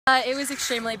It was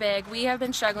extremely big. We have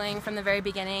been struggling from the very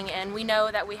beginning, and we know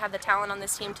that we have the talent on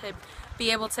this team to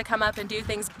be able to come up and do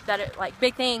things that are like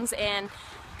big things. And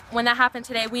when that happened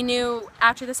today, we knew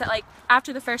after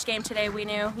the first game today, we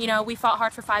knew, we fought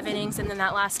hard for 5 innings, and then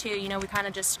that last 2, we kind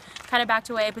of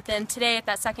backed away. But then today at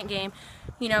that second game,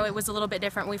 it was a little bit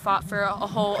different. We fought for a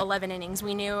whole 11 innings.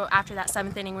 We knew after that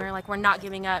 7th inning, we were like, we're not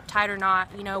giving up, tied or not.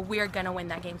 We're gonna win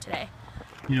that game today.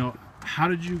 How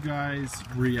did you guys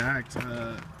react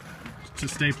to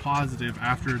stay positive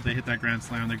after they hit that grand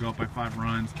slam? They go up by 5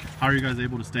 runs. How are you guys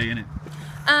able to stay in it?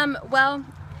 Well,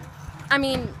 I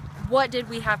mean, what did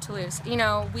we have to lose?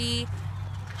 We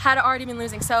had already been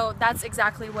losing, so that's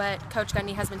exactly what Coach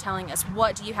Gundy has been telling us.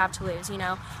 What do you have to lose?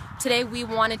 Today we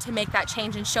wanted to make that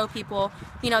change and show people,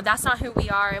 that's not who we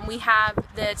are, and we have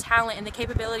the talent and the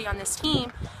capability on this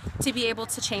team to be able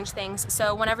to change things.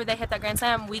 So whenever they hit that grand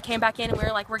slam, we came back in and we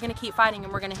were like, we're going to keep fighting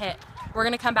and we're going to hit. We're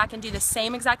going to come back and do the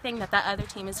same exact thing that other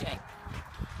team is doing.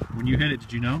 When you hit it,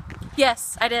 did you know?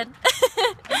 Yes, I did.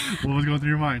 What was going through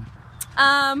your mind?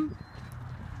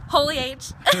 Holy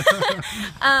H.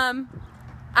 I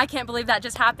can't believe that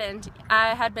just happened.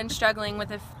 I had been struggling with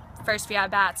the first few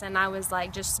at-bats, and I was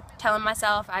like just telling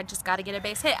myself, I just got to get a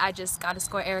base hit. I just got to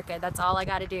score Erica. That's all I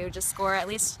got to do. Just score at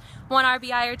least 1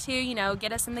 RBI or 2,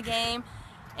 get us in the game.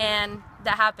 And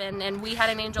that happened, and we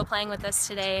had an angel playing with us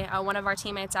today. One of our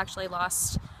teammates actually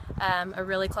lost a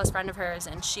really close friend of hers,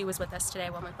 and she was with us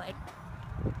today when we played.